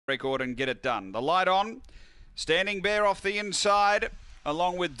record and get it done. The light on, Standing Bear off the inside,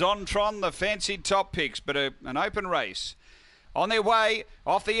 along with Dontron, the fancied top picks, but an open race. On their way,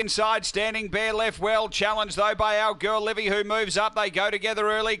 off the inside, Standing Bear left well. Challenged, though, by our girl Livy, who moves up. They go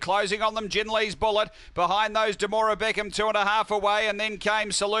together early, closing on them Ginley's Bullet. Behind those, Demora Beckham 2.5 away, and then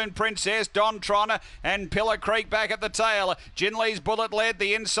came Saloon Princess, Dontron, and Pillar Creek back at the tail. Ginley's Bullet led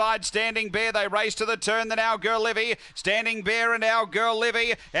the inside, Standing Bear. They race to the turn, then our girl Livy. Standing Bear and our girl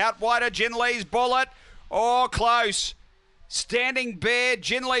Livy. Out wider, Ginley's Bullet. Oh, close. Standing Bear,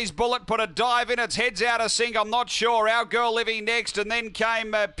 Ginley's Bullet put a dive in. Its head's out of sync. I'm not sure. Our girl Livy next, and then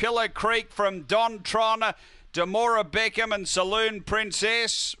came Pillar Creek from Dontron, Demora Beckham and Saloon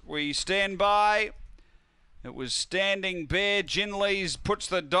Princess. We stand by. It was Standing Bear. Ginley's puts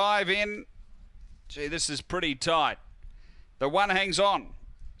the dive in. Gee, this is pretty tight. The one hangs on.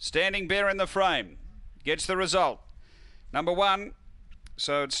 Standing Bear in the frame. Gets the result. Number one.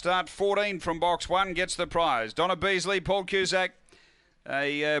 So it starts 14 from box 1, gets the prize. Donna Beasley, Paul Cusack,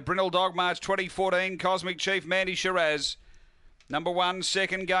 a Brindle Dog March 2014, Cosmic Chief, Mandy Shiraz. Number 1,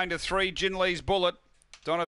 second going to 3, Ginley's Bullet.